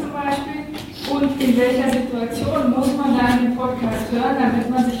weiß es zum Beispiel, und in welcher Situation muss man dann den Podcast hören, damit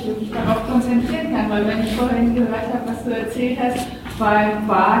man sich wirklich darauf konzentrieren kann, weil wenn ich vorhin gehört habe, was du erzählt hast, beim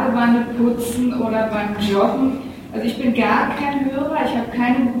Badewanneputzen oder beim Joggen, also ich bin gar kein Hörer, ich habe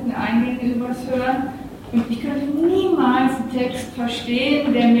keine guten Eingänge übers Hören und ich könnte niemals einen Text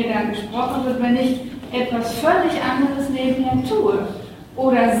verstehen, der mir dann gesprochen wird, wenn ich etwas völlig anderes nebenher tue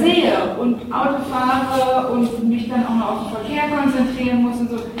oder sehe und Auto fahre und mich dann auch noch auf den Verkehr konzentrieren muss und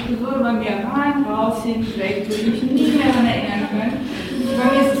so. Das würde bei mir rein, raus, hin, weg, würde ich mich nicht mehr daran erinnern können. Bei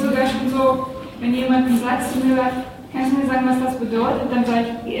mir ist es sogar schon so, wenn jemand einen Satz zu mir sagt, kannst du mir sagen, was das bedeutet, dann sage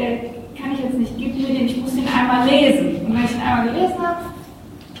ich, kann ich jetzt nicht, gib mir den, ich muss den einmal lesen. Und wenn ich den einmal gelesen habe,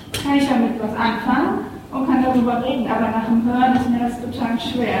 kann ich damit was anfangen und kann darüber reden, aber nach dem Hören ist mir das total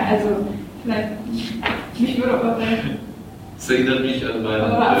schwer. Also vielleicht, mich würde eure... Das erinnert mich an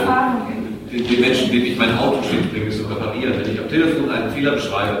den Menschen, dem ich mein Auto bringe zu reparieren. Wenn ich am Telefon einen Fehler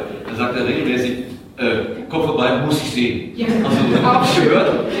beschreibe, dann sagt er regelmäßig, komm vorbei, muss ich sehen. Ja. Also, habe ich gehört,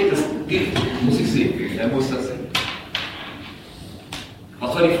 das geht, muss ich sehen. Er muss das sehen.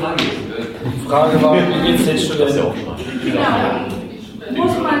 Was war die Frage jetzt? Die Frage war, wie geht es den Studenten? Genau.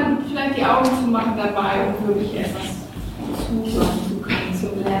 Muss man vielleicht die Augen zumachen dabei, um wirklich etwas zuhören zu können, zu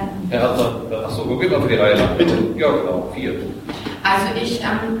lernen? Achso, wo geht man für die Reihe lang? Bitte. Ja, genau, 4. Also ich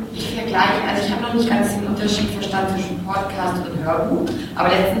vergleiche, also ich habe noch nicht ganz den Unterschied verstanden zwischen Podcast und Hörbuch, aber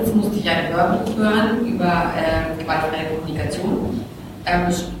letztens musste ich ein Hörbuch hören über gewaltfreie Kommunikation.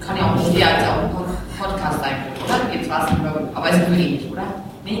 Das kann ja auch nicht mehr als auch ein Podcast sein, oder? Jetzt war es ein Hörbuch, aber es ist ähnlich, oder?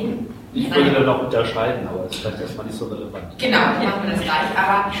 Nee? Ich würde da noch unterscheiden, aber es ist vielleicht erstmal nicht so relevant. Genau, machen wir das gleich.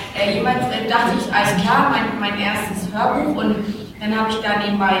 Aber jeweils dachte ich, alles klar, mein erstes Hörbuch und dann habe ich da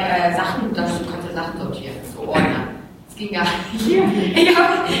nebenbei Sachen, du kannst ja Sachen sortieren, so Ordner. Das ging gar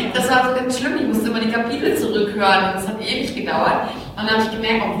nicht. Das war so ganz schlimm, ich musste immer die Kapitel zurückhören und das hat ewig gedauert. Und dann habe ich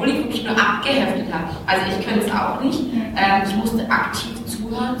gemerkt, obwohl ich wirklich nur abgeheftet habe, also ich könnte es auch nicht, ich musste aktiv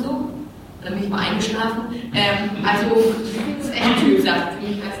zuhören so, dann bin ich mal eingeschlafen. Also das ist echt Typsache, für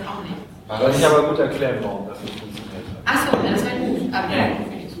mich weiß es auch nicht. Kann ich aber gut erklären, warum das nicht funktioniert hat. Achso, das wäre gut. Aber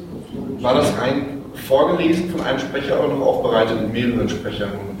war das rein vorgelesen von einem Sprecher, aber noch aufbereitet mit mehreren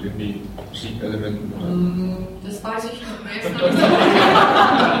Sprechern und irgendwie Musikelementen? Das weiß ich jetzt noch nicht. Das ist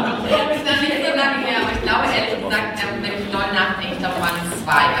dann nicht so lange her, aber ich glaube ehrlich gesagt, wenn ich neu nachdenke, ich glaube, waren es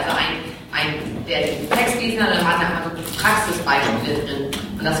zwei. Also der den Text gelesen hat, und hatte Praxisbeispiele drin.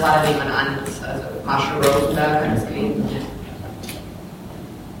 Und das war dann jemand anderes. Also Marshall Rosenberg hat es gelesen.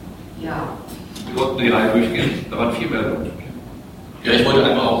 Ja. Wir wollten die Reihe durchgehen, da waren 4 Meldungen. Ja, ich wollte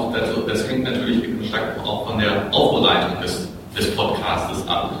einfach auch, das hängt natürlich stark auch von der Aufbereitung des Podcastes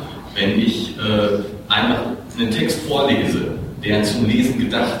ab. Wenn ich einfach einen Text vorlese, der zum Lesen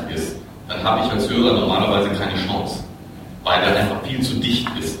gedacht ist, dann habe ich als Hörer normalerweise keine Chance, weil der einfach viel zu dicht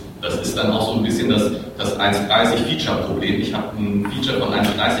ist. Das ist dann auch so ein bisschen das 1,30 Feature-Problem. Ich habe ein Feature von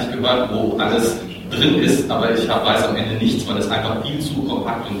 1,30 gehört, wo alles drin ist, aber ich weiß am Ende nichts, weil es einfach viel zu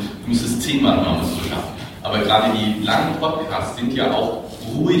kompakt und du müsstest 10-mal hören, um es zu schaffen. Aber gerade die langen Podcasts sind ja auch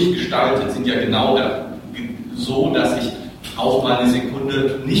ruhig gestaltet, sind ja genau so, dass ich auch mal eine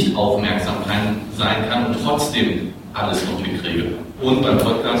Sekunde nicht aufmerksam sein kann und trotzdem alles noch mitkriege. Und beim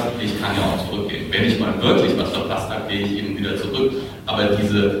Podcast, ich kann ja auch zurückgehen. Wenn ich mal wirklich was verpasst habe, gehe ich eben wieder zurück. Aber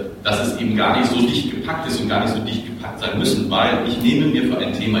dass es eben gar nicht so dicht gepackt ist und gar nicht so dicht gepackt sein müssen, weil ich nehme mir für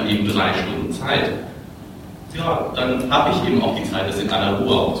ein Thema eben 3 Stunden Zeit. Ja, dann habe ich eben auch die Zeit, das in aller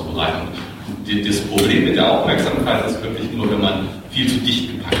Ruhe aufzubereiten. Das Problem mit der Aufmerksamkeit ist wirklich nur, wenn man viel zu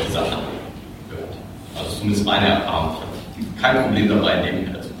dicht gepackte Sachen hört. Also zumindest meine Erfahrung. Ich habe kein Problem dabei,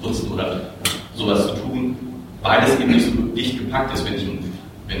 nebenher zu putzen oder sowas zu tun, weil es eben nicht so dicht gepackt ist,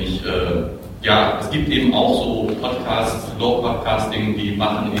 es gibt eben auch so Podcasts, Low-Podcasting, die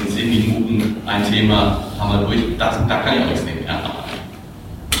machen in 10 Minuten ein Thema, haben wir durch, da kann ich auch nichts nebenher machen.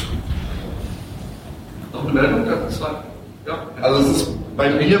 Noch eine Meldung? Ja. Also es ist bei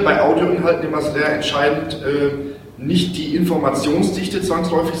mir, bei Audioinhalten immer sehr entscheidend, nicht die Informationsdichte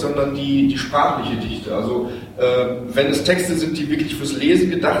zwangsläufig, sondern die sprachliche Dichte. Also wenn es Texte sind, die wirklich fürs Lesen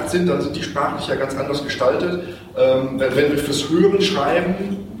gedacht sind, dann sind die sprachlich ja ganz anders gestaltet. Wenn wir fürs Hören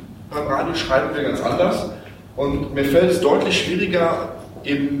schreiben, beim Radio schreiben wir ganz anders. Und mir fällt es deutlich schwieriger,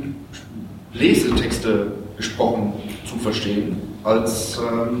 eben Lesetexte gesprochen zu verstehen, als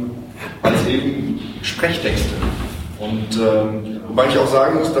eben Sprechtexte. Und wobei ich auch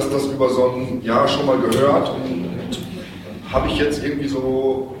sagen muss, dass das über so ein Jahr schon mal gehört und habe ich jetzt irgendwie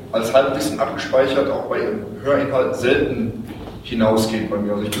so als Halbwissen abgespeichert, auch bei Hörinhalten selten hinausgeht bei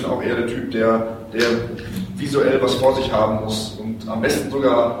mir. Also ich bin auch eher der Typ, der visuell was vor sich haben muss und am besten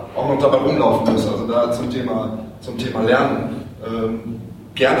sogar auch noch dabei rumlaufen muss. Also da zum Thema Lernen.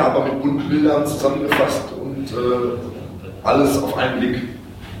 Gerne aber mit bunten Bildern zusammengefasst und alles auf einen Blick.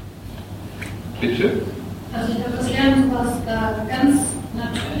 Bitte? Also ich glaube, das Lernen, was da ganz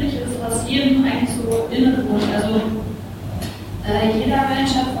natürlich ist, was jedem eigentlich so inne wohnt. Also jeder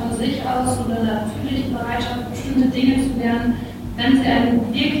Mensch hat von sich aus so eine natürliche Bereitschaft, bestimmte Dinge zu lernen, wenn sie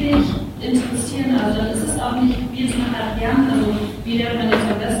einen wirklich interessieren. Also dann ist es auch nicht, wie es man halt lernt, also wie lernt man jetzt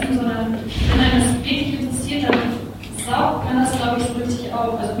am besten, sondern wenn einen das wirklich interessiert, dann saugt man das, glaube ich, so richtig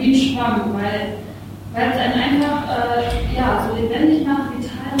auf, also wie ein Schwamm, weil es einen einfach so lebendig macht,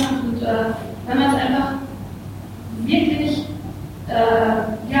 vital macht und wenn man es einfach wirklich,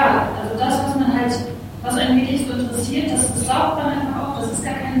 also das, was einen wirklich so interessiert, das saugt man einfach auf. Das ist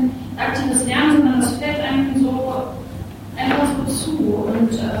gar kein aktives Lernen, sondern das fällt einem so einfach so zu.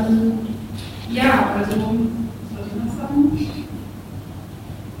 Und also, was soll ich noch sagen?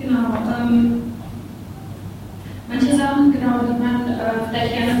 Genau, manche Sachen, genau, die man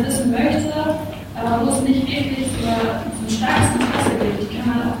vielleicht gerne wissen möchte, aber wo es nicht wirklich so ein starkes Interesse gibt, die kann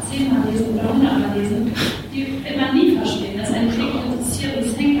man auch 10-mal lesen oder 100-mal lesen, die wird man nie verstehen, das einen wirklich interessiert. Und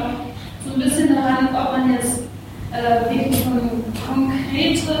es hängt auch so ein bisschen daran, ob man jetzt wirklich so ein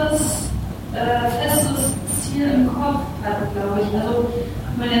konkretes, festes Ziel im Kopf hat, glaube ich. Also,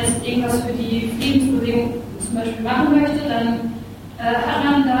 wenn man jetzt irgendwas für die Friedensbewegung zum Beispiel machen möchte, dann hat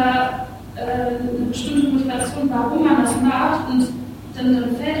man da eine bestimmte Motivation, warum man das macht, und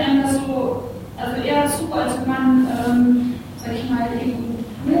dann fällt einem das so, also eher zu, als wenn man, sag ich mal, irgendein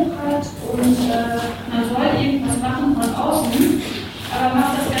Buch hat und man soll irgendwas machen von außen, aber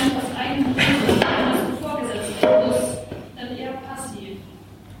macht das gar nicht aus eigenem Interesse, sondern das so vorgesetzt wird. Das ist dann eher passiv.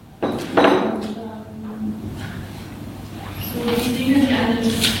 Und so die Dinge, die einen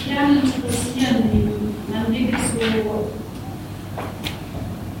gerne interessieren, die man wirklich so,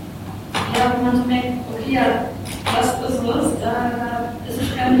 wo man so merkt, okay, ja, das ist es, da ist es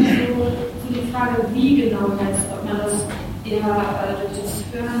gar nicht so die Frage, wie genau jetzt, ob man das eher durch das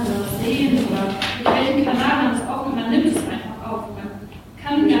Hören oder Sehen oder mit welchem Kanal man das aufnimmt, man nimmt es einfach auf, man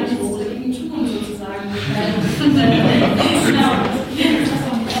kann gar nichts dagegen tun sozusagen. Genau, das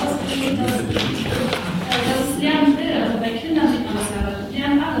auch nicht ausgeführt,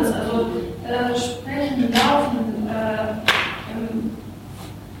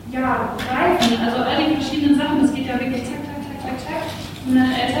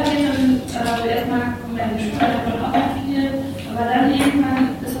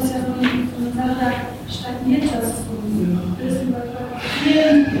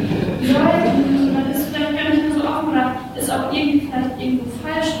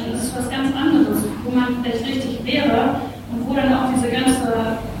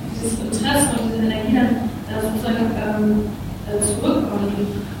 dieses Interesse und diese Energie dann sozusagen zurückkommt.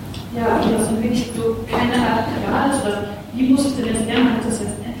 Ja, und das ist wirklich so keine Art Grad oder wie muss ich denn jetzt lernen, damit das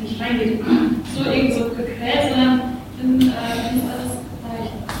jetzt endlich reingeht. So irgendwie so gequält, sondern ist alles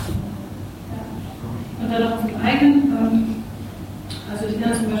leicht. Ja. Und dann auf dem eigenen, also ich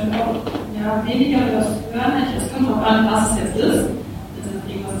kann zum Beispiel auch weniger über das Hören, es kommt auch an, was es jetzt ist. Das ist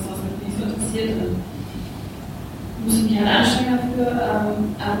irgendwas, was mich nicht so interessiert. Dann muss ich mich halt anstrengen dafür,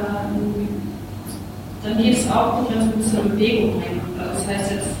 aber dann geht es auch gut, wenn es ein bisschen in Bewegung reinkommt. Also das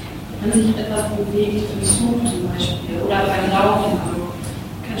heißt jetzt, wenn sich etwas bewegt, im Zug zum Beispiel, oder beim Laufen, also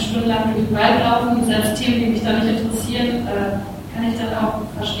ich kann stundenlang durch den Wald laufen, selbst Themen, die mich da nicht interessieren, kann ich dann auch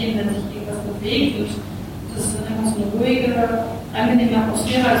verstehen, wenn sich irgendwas bewegt. Und das ist dann einfach so eine ruhige, angenehme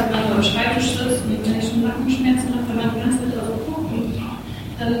Atmosphäre, als wenn man so am Schreibtisch sitzt und wenn ich schon Nackenschmerzen habe, wenn man ganz mit so guckt,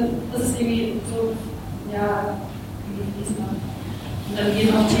 dann ist es irgendwie so, irgendwie fließender. Und dann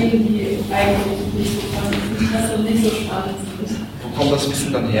gehen auch Themen, die eigentlich nicht so spannend sind. Wo kommt das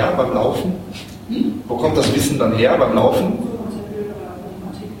Wissen dann her beim Laufen? Wo kommt das Wissen dann her beim Laufen?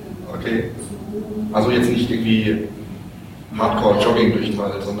 Okay. Also jetzt nicht irgendwie Hardcore-Jogging durch den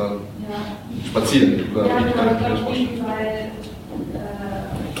Wald, sondern spazieren. Oder ja, genau, ich glaube, weil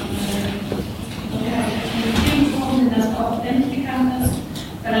das auch endlich gegangen ist,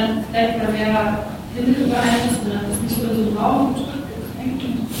 weil dann vielleicht mal mehr Hilfe überall ist und dann ist nicht so in so einem Raum gedrückt.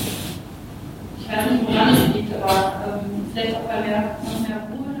 Ich weiß nicht, woran es liegt, aber vielleicht auch weil noch mehr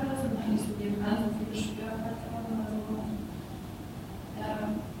Ruhe da ist und man nicht so nebenan so viele Störfaktoren oder so.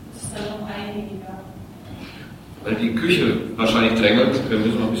 Das ist dann noch einiger. Weil die Küche wahrscheinlich drängelt, wir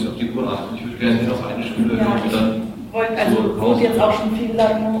müssen noch ein bisschen auf die Uhr achten. Ich würde gerne noch eine Stunde dann. Wurde jetzt auch schon viel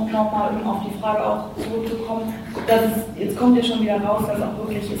gesagt, nochmal um auf die Frage auch zurückzukommen, dass es, jetzt kommt ja schon wieder raus, dass es auch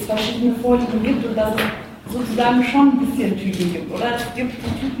wirklich verschiedene Vorlieben gibt und dass es sozusagen schon ein bisschen Typen gibt, oder? Es gibt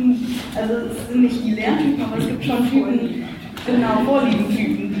Typen, also es sind nicht die Lerntypen, aber es gibt schon Typen, genau,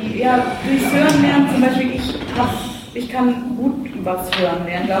 Vorliebentypen, die eher durchs Hören lernen. Zum Beispiel, ich kann gut übers Hören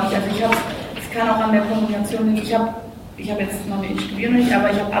lernen, glaube ich. Also es kann auch an der Kommunikation liegen. Ich habe jetzt noch nicht, ich studiere nicht,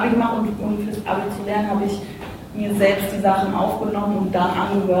 aber ich habe Abi gemacht und um fürs Abi zu lernen, habe ich mir selbst die Sachen aufgenommen und dann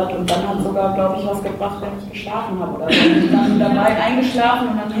angehört und dann hat sogar, glaube ich, was gebracht, wenn ich geschlafen habe oder so. Ich bin dann dabei eingeschlafen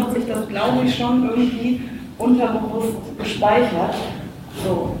und dann hat sich das, glaube ich, schon irgendwie unterbewusst gespeichert.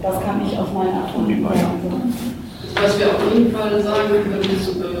 So, das kann ich aus meiner Erfahrung sagen. Was wir auf jeden Fall sagen können,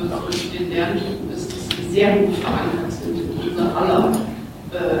 durch den Lerntypen ist, dass sie sehr gut verankert sind in unser aller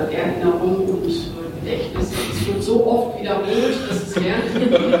Erinnerung und Gedächtnis. Es wird so oft wiederholt, dass es Lerntypen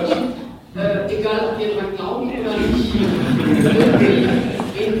gibt. Egal ob wir daran glauben oder nicht,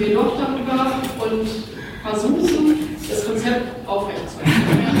 reden wir noch darüber und versuchen, das Konzept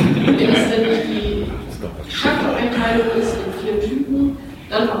aufrechtzuerhalten. Wenn es denn nicht die Charaktereinteilung ist in 4 Typen,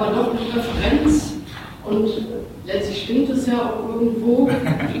 dann aber doch eine Präferenz und letztlich stimmt es ja auch irgendwo, dass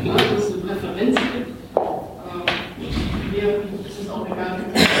es eine Präferenz gibt. Mir ist es auch egal, wie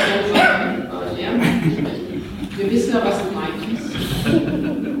wir lernen. Wir wissen ja, was gemeint ist.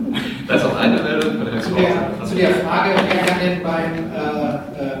 Da ist auch eine Meldung von der zu der Frage, wer kann denn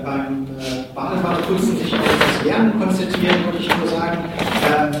beim Badewannenputzen sich auf das Lernen konzentrieren, würde ich nur sagen,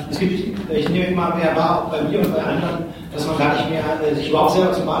 ich nehme immer mehr wahr, auch bei mir und bei anderen, dass man gar nicht mehr sich überhaupt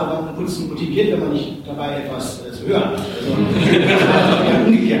selber zum Badewannenputzen motiviert, wenn man nicht dabei etwas zu hören hat. Also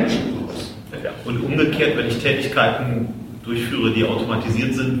umgekehrt. Und umgekehrt, wenn ich Tätigkeiten durchführe, die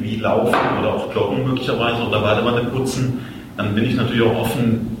automatisiert sind, wie Laufen oder auch Joggen möglicherweise oder Badewanne putzen, dann bin ich natürlich auch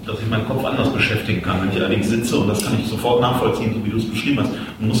offen, dass ich meinen Kopf anders beschäftigen kann. Wenn ich allerdings sitze, und das kann ich sofort nachvollziehen, so wie du es beschrieben hast,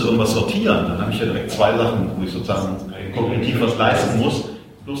 und muss irgendwas sortieren, dann habe ich ja direkt 2 Sachen, wo ich sozusagen kognitiv was leisten muss.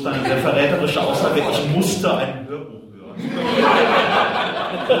 Bloß deine sehr verräterische Aussage, ich musste ein Hörbuch hören.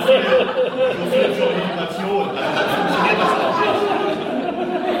 So viel zur Motivation. Also funktioniert das auch nicht.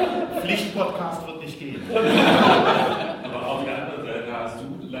 Pflichtpodcast wird nicht gehen. Aber auf der anderen Seite hast du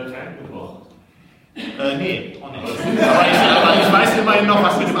Latein gebraucht. Nee, auch nicht. Aber ich weiß immerhin noch,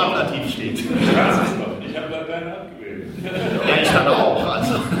 was mit dem Ablativ steht. Ich weiß es noch. Ich habe Latein abgewählt. Ja, ich dann auch.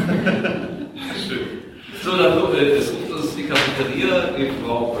 Also. So, dann ist die Cafeteria, die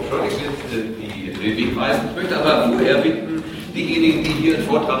Frau Verschollig die Weg weisen. Ich möchte aber vorher bitten, diejenigen, die hier einen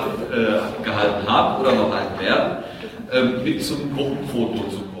Vortrag gehalten haben oder noch halten werden, mit zum Gruppenfoto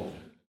zu kommen.